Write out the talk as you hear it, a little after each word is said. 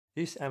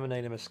This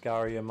Amanita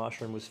Muscaria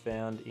mushroom was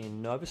found in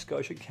Nova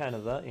Scotia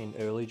Canada in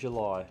early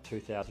July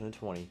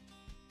 2020.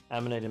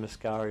 Amanita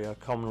Muscaria,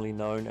 commonly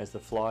known as the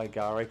fly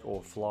agaric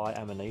or fly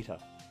amanita.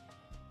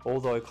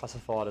 Although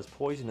classified as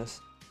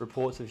poisonous,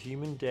 reports of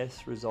human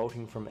deaths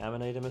resulting from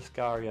Amanita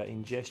Muscaria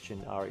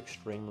ingestion are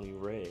extremely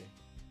rare.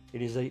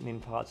 It is eaten in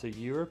parts of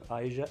Europe,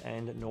 Asia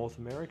and North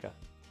America.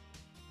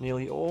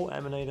 Nearly all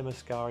Amanita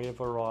Muscaria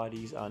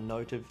varieties are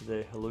noted for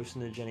their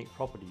hallucinogenic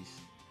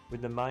properties,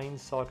 with the main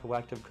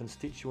psychoactive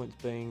constituents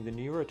being the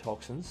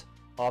neurotoxins,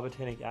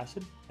 ibotenic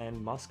acid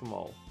and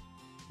muscimol.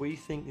 We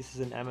think this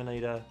is an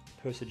Amanita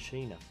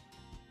persicina.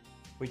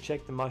 We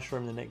checked the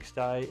mushroom the next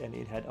day and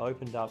it had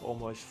opened up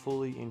almost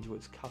fully into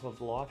its cup of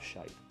life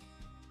shape.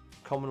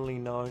 Commonly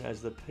known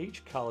as the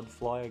peach-coloured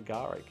fly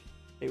agaric,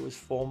 it was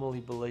formerly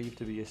believed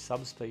to be a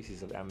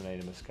subspecies of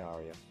Amanita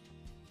Muscaria,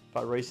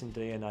 but recent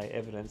DNA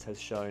evidence has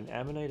shown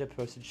Amanita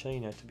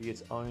persicina to be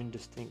its own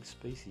distinct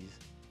species.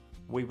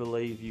 We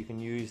believe you can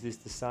use this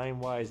the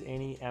same way as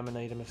any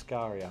Amanita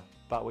Muscaria,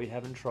 but we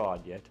haven't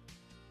tried yet.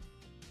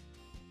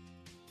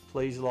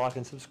 Please like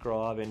and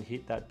subscribe and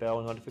hit that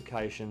bell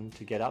notification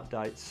to get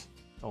updates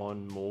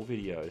on more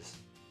videos.